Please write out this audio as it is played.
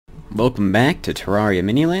Welcome back to Terraria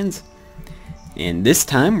Minilands, and this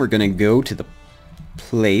time we're gonna go to the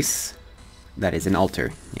place that is an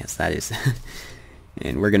altar. Yes, that is.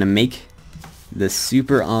 And we're gonna make the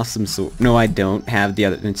super awesome sword. No, I don't have the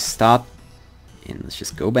other. Stop, and let's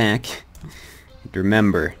just go back. And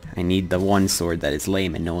remember, I need the one sword that is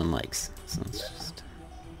lame and no one likes. So let's just...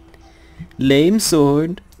 Lame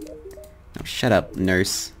sword. Oh, shut up,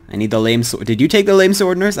 nurse. I need the lame sword. Did you take the lame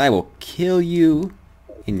sword, nurse? I will kill you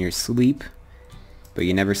in your sleep. But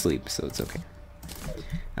you never sleep, so it's okay.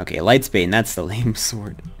 Okay, Lightsbane, that's the lame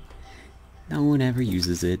sword. No one ever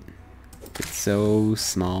uses it. It's so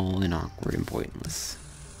small and awkward and pointless.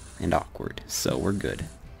 And awkward, so we're good.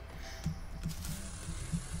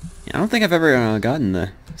 Yeah, I don't think I've ever gotten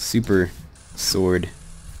the super sword.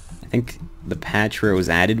 I think the patch where it was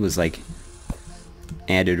added was like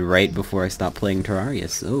added right before I stopped playing Terraria,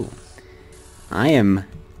 so I am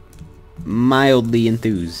mildly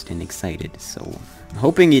enthused and excited. So I'm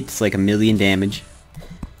hoping it's like 1,000,000 damage,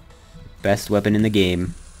 best weapon in the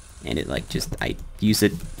game, and it like just I use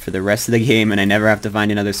it for the rest of the game and I never have to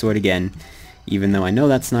find another sword again, even though I know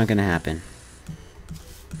that's not gonna happen.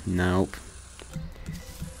 Nope.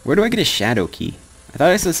 Where do I get a shadow key? I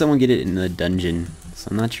thought I saw someone get it in the dungeon, so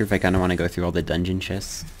I'm not sure if I kind of want to go through all the dungeon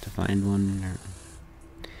chests to find one or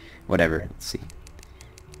whatever. Let's see.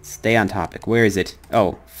 Stay on topic. Where is it?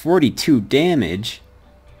 Oh, 42 damage.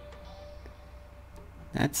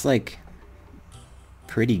 That's like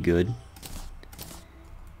pretty good.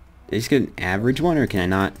 Did I just get an average one, or can I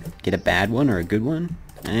not get a bad one or a good one?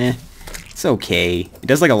 It's okay. It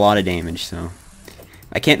does like a lot of damage, so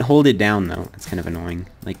I can't hold it down though. It's kind of annoying.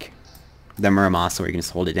 Like the Muramasa, where you can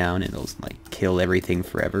just hold it down and it'll like kill everything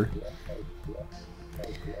forever.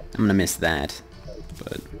 I'm gonna miss that,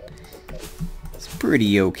 but it's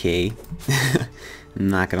pretty okay. I'm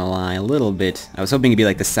not gonna lie, a little bit. I was hoping it'd be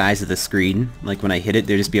like the size of the screen. Like when I hit it,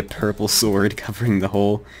 there'd just be a purple sword covering the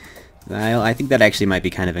whole. I think that actually might be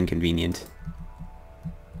kind of inconvenient.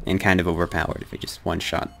 And kind of overpowered if it just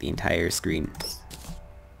one-shot the entire screen.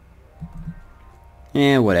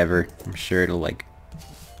 Yeah, whatever. I'm sure it'll like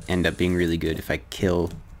end up being really good if I kill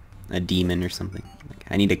a demon or something. Like,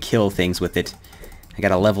 I need to kill things with it. I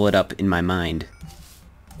gotta level it up in my mind.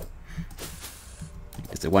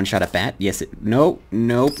 Does it one-shot a bat? Yes, it... Nope,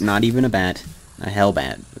 nope, not even a bat. A hell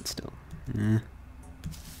bat, but still.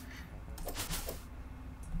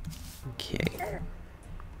 Okay.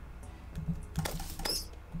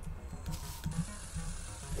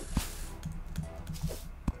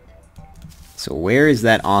 So where is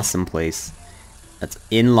that awesome place that's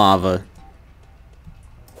in lava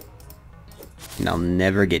and I'll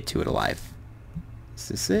never get to it alive? Is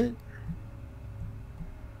this it?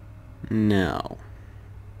 No.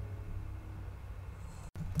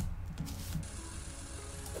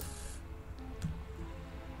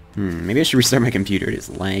 Maybe I should restart my computer. It is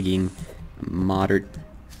lagging a moderate,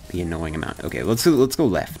 the annoying amount. Okay, let's go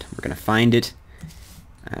left. We're gonna find it.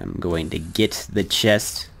 I'm going to get the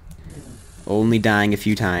chest. Only dying a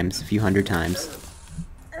few times, a few hundred times.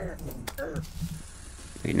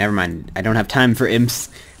 Wait, never mind. I don't have time for imps.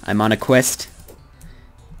 I'm on a quest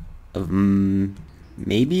of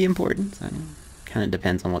maybe importance. I don't know. Kind of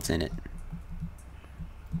depends on what's in it.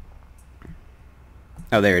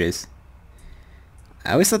 Oh, there it is.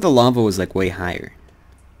 I always thought the lava was like way higher.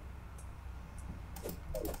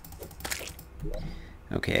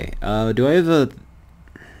 Okay, do I have a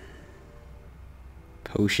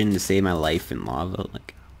potion to save my life in lava?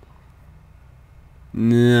 Like,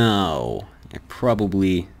 no. I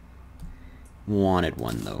probably wanted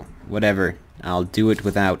one though. Whatever. I'll do it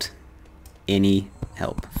without any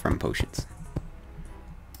help from potions.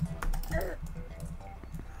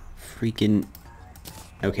 Freaking...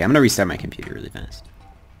 Okay, I'm gonna restart my computer really fast.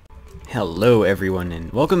 Hello everyone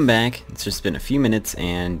and welcome back. It's just been a few minutes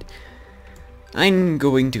and I'm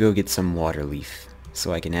going to go get some water leaf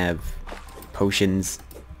so I can have potions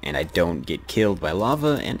and I don't get killed by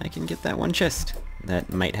lava and I can get that one chest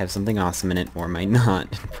that might have something awesome in it or might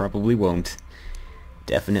not. Probably won't.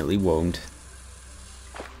 Definitely won't.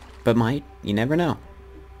 But might. You never know.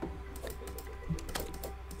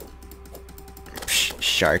 Psh,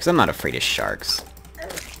 sharks. I'm not afraid of sharks.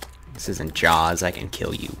 This isn't Jaws. I can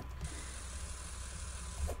kill you.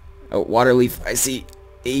 Oh, water leaf. I see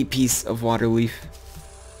a piece of water leaf.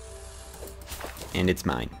 And it's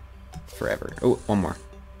mine. Forever. Oh, one more.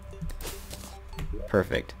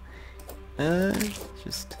 Perfect.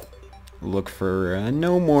 Just look for,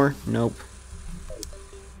 no more. Nope.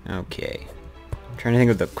 Okay. I'm trying to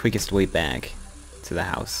think of the quickest way back to the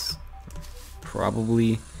house.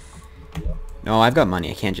 Probably... No, I've got money.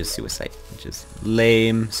 I can't just suicide which is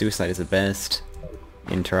lame. Suicide is the best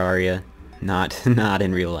in Terraria. Not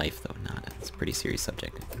in real life though. It's a pretty serious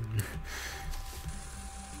subject.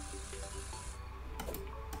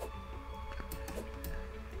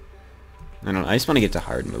 I don't know, I just want to get to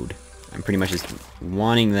hard mode. I'm pretty much just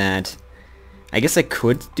wanting that. I guess I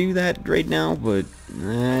could do that right now, but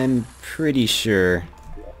I'm pretty sure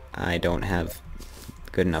I don't have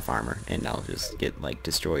good enough armor, and I'll just get, like,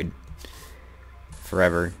 destroyed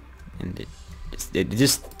forever, and it's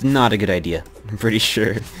just not a good idea, I'm pretty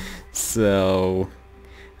sure. So,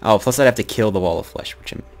 oh, plus I'd have to kill the wall of flesh,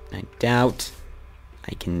 which I doubt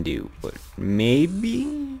I can do, but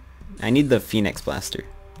maybe? I need the Phoenix Blaster.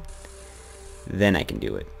 Then I can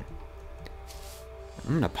do it.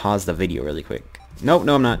 I'm gonna pause the video really quick. Nope,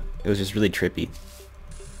 no I'm not. It was just really trippy.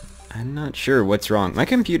 I'm not sure what's wrong. My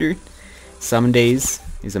computer, some days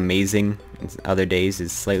is amazing, and other days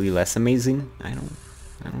is slightly less amazing. I don't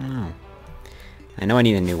know. I know I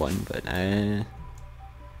need a new one, but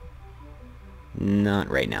not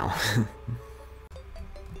right now.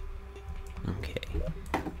 Okay.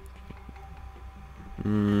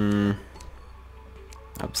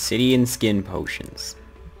 Obsidian skin potions.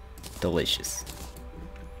 Delicious.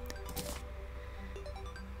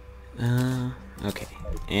 Okay.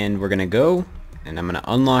 And we're gonna go, and I'm gonna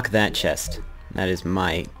unlock that chest. That is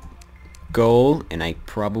my goal, and I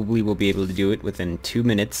probably will be able to do it within 2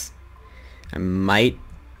 minutes. I might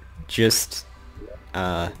just,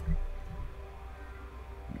 put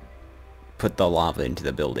the lava into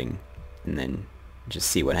the building, and then just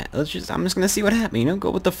see what happens. I'm just gonna see what happens, you know?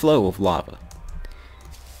 Go with the flow of lava.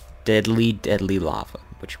 Deadly, deadly lava,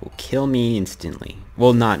 which will kill me instantly.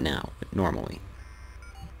 Well, not now, but normally.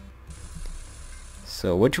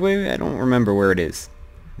 So, which way? I don't remember where it is.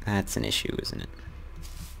 That's an issue, isn't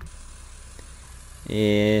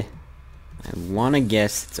it? I want to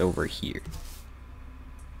guess it's over here.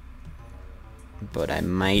 But I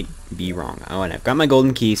might be wrong. Oh, and I've got my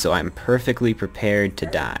golden key, so I'm perfectly prepared to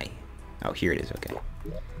die. Oh, here it is, okay.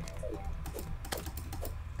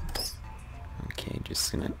 Okay,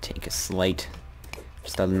 just gonna take just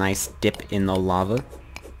a nice dip in the lava.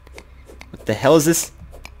 What the hell is this?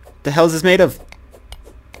 What the hell is this made of?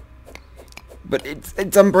 But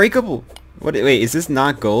it's unbreakable. What? Wait, is this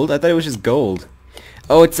not gold? I thought it was just gold.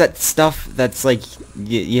 Oh, it's that stuff that's like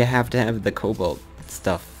you have to have the cobalt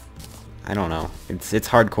stuff. I don't know. It's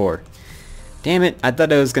hardcore. Damn it! I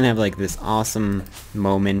thought I was gonna have like this awesome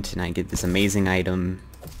moment and I get this amazing item.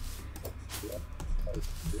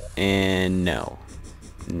 And no.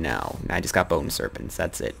 I just got bone serpents.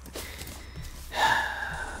 That's it.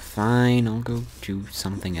 Fine, I'll go do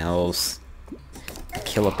something else.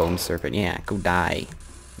 Kill a bone serpent. Yeah, go die.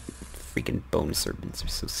 Freaking bone serpents are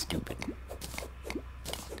so stupid.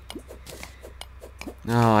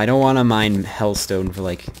 No, I don't want to mine hellstone for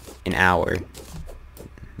like an hour.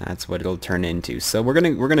 That's what it'll turn into. So we're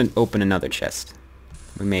gonna open another chest.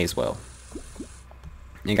 We may as well.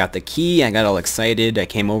 I got the key. I got all excited. I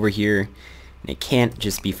came over here. And it can't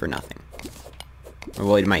just be for nothing.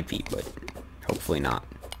 Well, it might be, but hopefully not.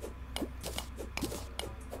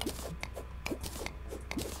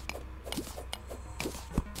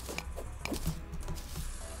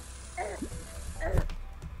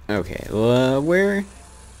 Okay, where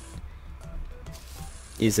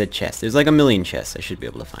is a chest? There's like a million chests. I should be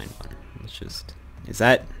able to find one. Let's just... Is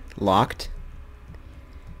that locked?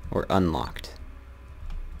 Or unlocked?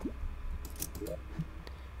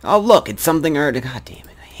 Oh look, it's something already... God damn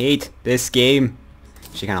it, I hate this game.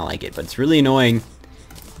 Actually kinda like it, but it's really annoying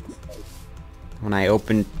when I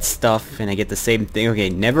open stuff and I get the same thing. Okay,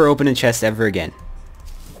 never open a chest ever again.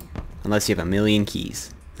 Unless you have a million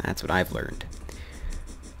keys. That's what I've learned.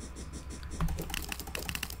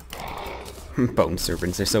 Bone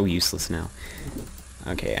serpents, they're so useless now.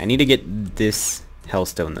 Okay, I need to get this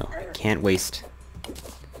hellstone though. I can't waste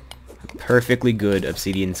a perfectly good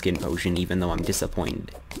obsidian skin potion even though I'm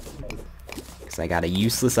disappointed. Because I got a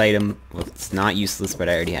useless item. Well, it's not useless, but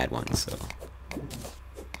I already had one, so...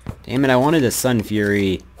 Damn it, I wanted a Sun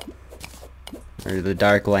Fury. Or the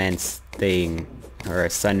Dark Lance thing. Or a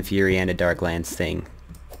Sun Fury and a Dark Lance thing.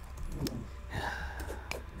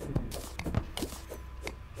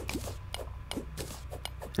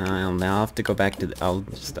 I'll now have to go back to the... I'll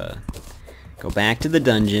just, go back to the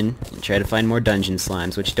dungeon and try to find more dungeon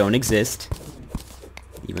slimes, which don't exist.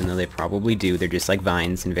 Even though they probably do. They're just like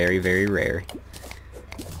vines and very, very rare.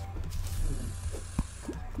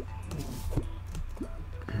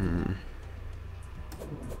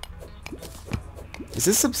 Is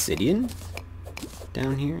this obsidian?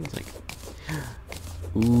 Down here? It's like...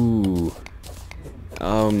 Ooh.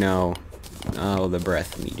 Oh no. Oh, the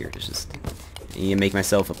breath meteor is just... I need to make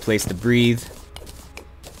myself a place to breathe.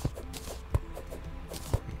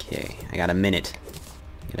 Okay, I got a minute.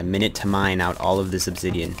 I got a minute to mine out all of this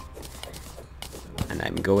obsidian. And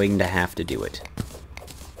I'm going to have to do it.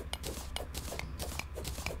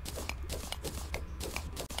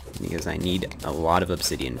 Because I need a lot of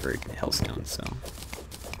obsidian for hellstone, so...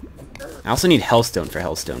 I also need hellstone for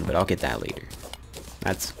hellstone, but I'll get that later.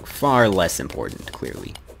 That's far less important,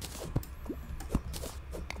 clearly.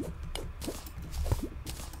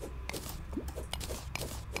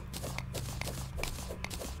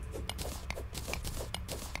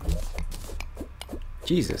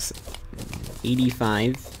 Jesus.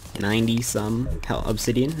 85, 90 some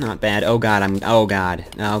obsidian, not bad. Oh god, oh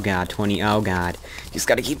god, 20, oh god. Just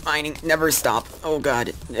gotta keep mining, never stop. Oh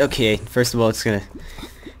god. Okay, first of all, it's gonna...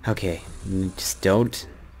 Okay, just don't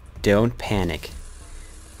panic.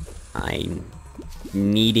 I'm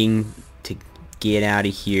needing to get out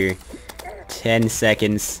of here. 10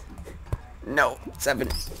 seconds. No, 7.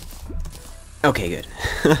 Okay, good.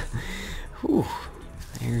 Whew.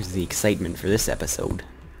 There's the excitement for this episode.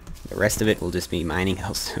 The rest of it will just be mining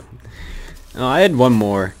hellstone. Oh, I had one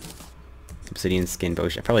more obsidian skin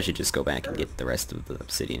potion. I probably should just go back and get the rest of the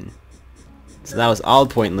obsidian. So that was all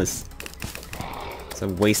pointless. It's a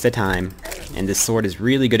waste of time. And this sword is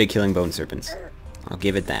really good at killing bone serpents. I'll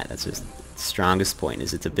give it that. That's just its strongest point,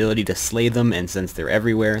 is its ability to slay them, and since they're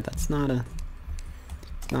everywhere, that's not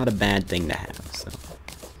a bad thing to have, so.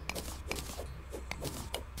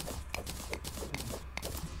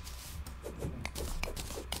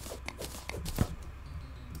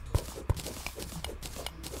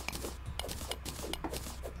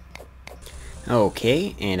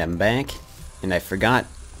 Okay, and I'm back, and I forgot,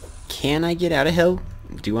 can I get out of hell?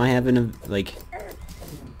 Do I have like,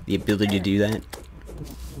 the ability to do that?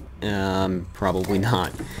 Probably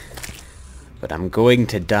not. But I'm going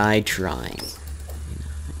to die trying.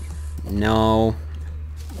 No.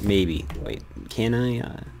 Maybe. Wait, can I,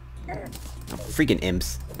 oh, freaking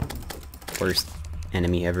imps. Worst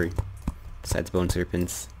enemy ever. Besides bone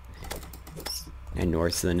serpents. And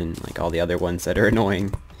Norsen and, like, all the other ones that are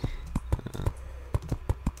annoying.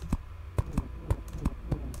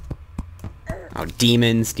 Oh,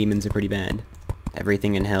 demons. Demons are pretty bad.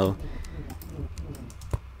 Everything in hell.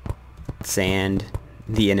 Sand.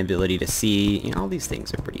 The inability to see. You know, all these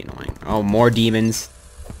things are pretty annoying. Oh, more demons.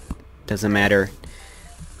 Doesn't matter.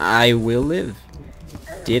 I will live.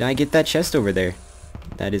 Did I get that chest over there?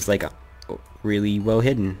 That is, like, really well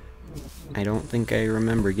hidden. I don't think I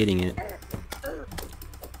remember getting it.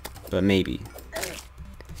 But maybe.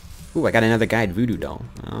 Ooh, I got another guide voodoo doll.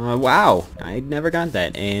 Wow! I never got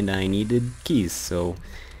that, and I needed keys, so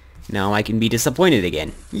now I can be disappointed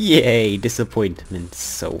again. Yay! Disappointment's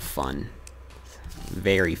so fun.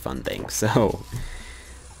 Very fun thing. So,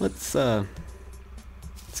 let's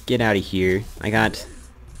get out of here. I got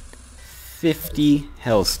 50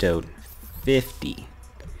 hellstone. 50.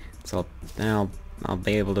 So I'll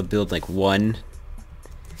be able to build like one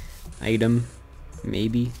item,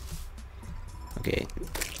 maybe. Okay.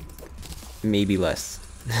 Maybe less.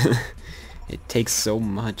 It takes so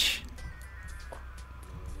much.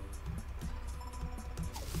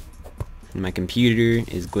 And my computer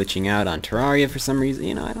is glitching out on Terraria for some reason.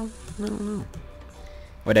 You know, I don't know.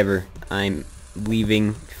 Whatever. I'm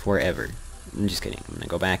leaving forever. I'm just kidding. I'm gonna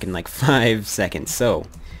go back in like 5 seconds. So,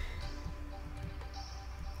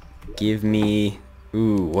 give me...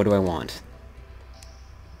 Ooh, what do I want?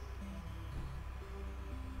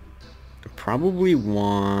 I probably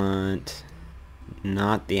want...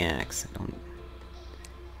 Not the axe. I don't...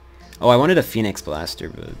 Oh, I wanted a Phoenix Blaster,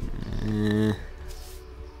 but...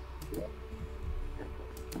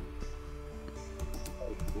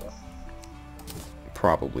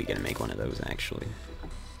 Probably gonna make one of those, actually.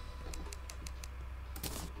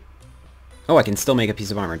 Oh, I can still make a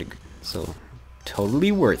piece of armor, so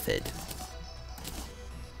totally worth it.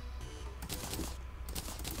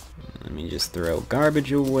 Let me just throw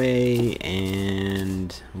garbage away,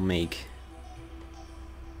 and make...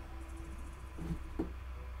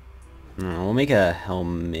 we'll make a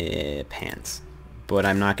helmet pants, but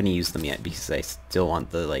I'm not going to use them yet because I still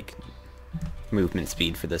want the, like, movement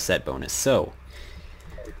speed for the set bonus. So,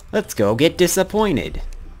 let's go get disappointed.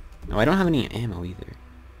 Oh, I don't have any ammo either.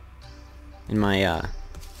 And my,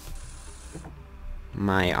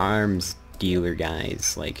 my arms dealer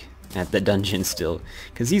guy's, like, at the dungeon still,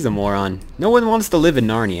 because he's a moron. No one wants to live in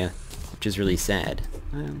Narnia, which is really sad.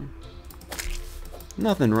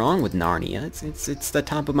 Nothing wrong with Narnia. It's the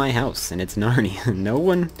top of my house, and it's Narnia. No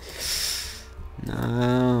one...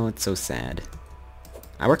 No, it's so sad.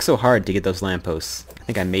 I worked so hard to get those lampposts. I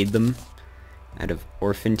think I made them out of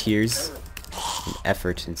orphan tears. and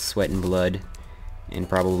effort and sweat and blood, and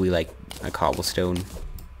probably like a cobblestone.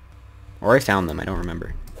 Or I found them, I don't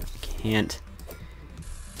remember. I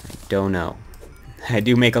don't know. I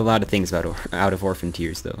do make a lot of things out of orphan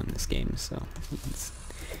tears though in this game, so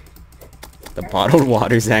the bottled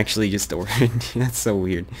water's actually just orphan. That's so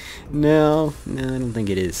weird. No, I don't think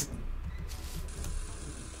it is.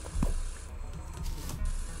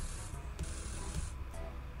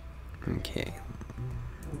 Okay.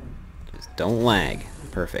 Just don't lag.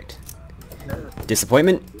 Perfect.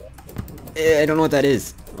 Disappointment? I don't know what that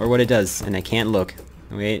is, or what it does, and I can't look.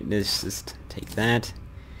 Wait, let's just take that.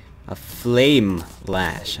 A flame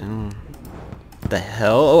lash. I don't know. What the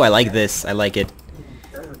hell? Oh, I like this. I like it.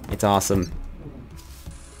 It's awesome.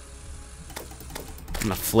 I'm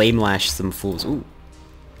gonna flame lash some fools. Ooh.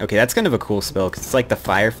 Okay, that's kind of a cool spell, because it's like the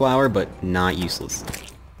fire flower, but not useless.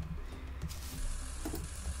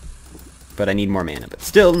 But I need more mana, but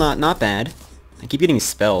still not bad. I keep getting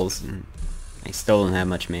spells, and I still don't have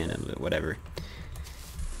much mana, but whatever.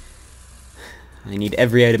 I need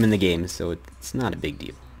every item in the game, so it's not a big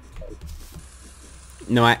deal.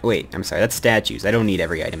 No, wait, I'm sorry, that's statues. I don't need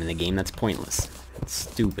every item in the game, that's pointless. That's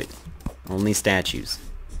stupid. Only statues.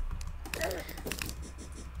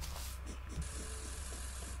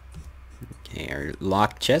 Okay, are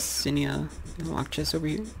locked chests? Any locked chests over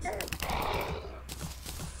here?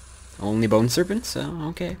 Only bone serpents? Oh,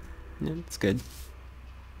 okay. Yeah, that's good.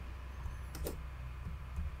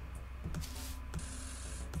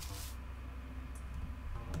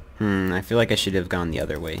 I feel like I should have gone the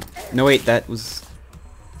other way. No, wait, that was...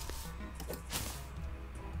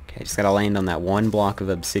 Okay, I just gotta land on that one block of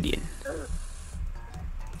obsidian.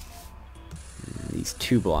 These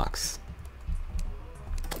 2 blocks.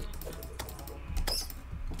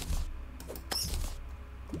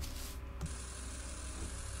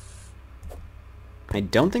 I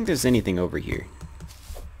don't think there's anything over here.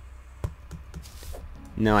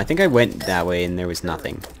 No, I think I went that way and there was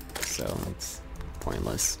nothing. So, it's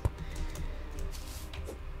pointless.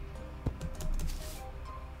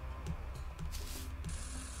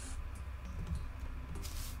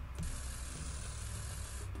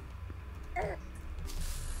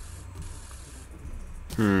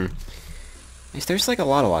 There's like a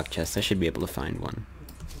lot of locked chests. I should be able to find one.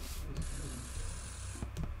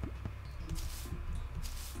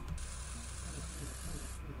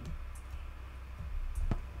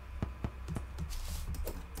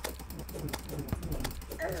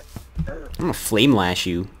 I'm gonna flame lash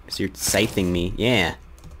you because you're scything me. Yeah.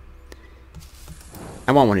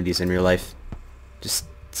 I want one of these in real life. Just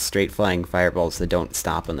straight flying fireballs that don't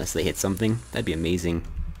stop unless they hit something. That'd be amazing.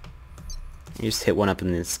 You just hit one up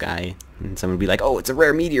in the sky, and someone would be like, "Oh, it's a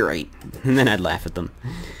rare meteorite," and then I'd laugh at them.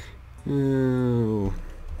 Ooh.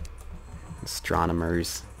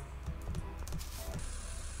 Astronomers.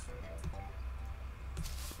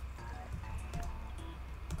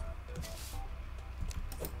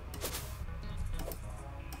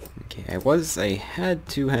 Okay,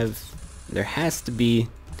 there has to be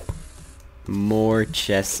more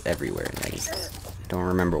chests everywhere. I don't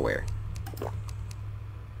remember where.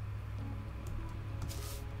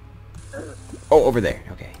 Oh, over there.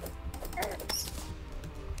 Okay.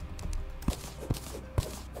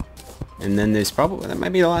 And then there's probably, that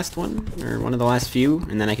might be the last one, or one of the last few,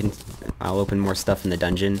 and then I'll open more stuff in the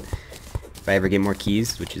dungeon if I ever get more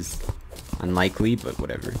keys, which is unlikely, but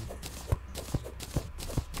whatever.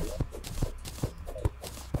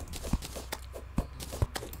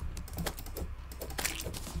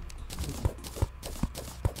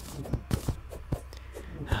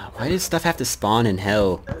 Why does stuff have to spawn in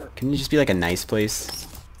hell? Can it just be like a nice place?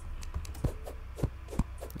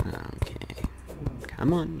 Okay.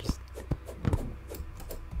 Come on. Just...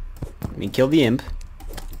 Let me kill the imp.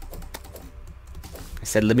 I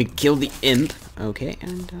said let me kill the imp. Okay,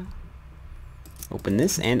 and open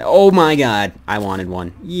this, and oh my god! I wanted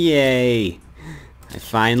one. Yay! I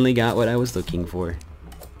finally got what I was looking for.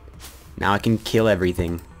 Now I can kill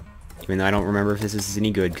everything. Even though I don't remember if this is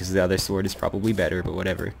any good, because the other sword is probably better, but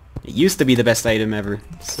whatever. It used to be the best item ever,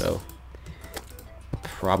 so...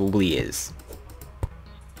 Probably is.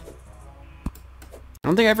 I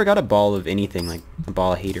don't think I ever got a ball of anything, like a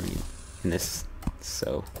ball of hate or anything in this,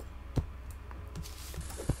 so...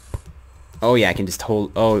 Oh yeah, I can just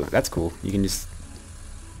hold... Oh, that's cool. You can just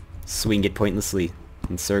swing it pointlessly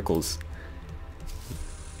in circles.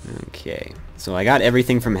 Okay, so I got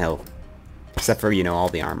everything from hell. Except for, you know, all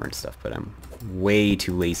the armor and stuff, but I'm way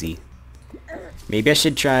too lazy. Maybe I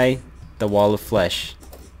should try the wall of flesh.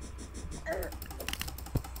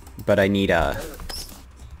 But I need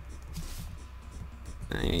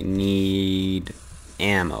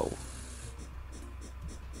ammo.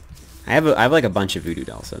 I have like a bunch of voodoo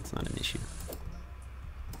dolls, so it's not an issue.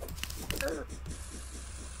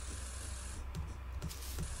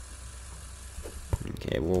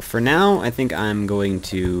 Okay, well for now, I think I'm going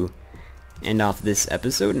to end off this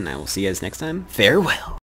episode, and I will see you guys next time. Farewell!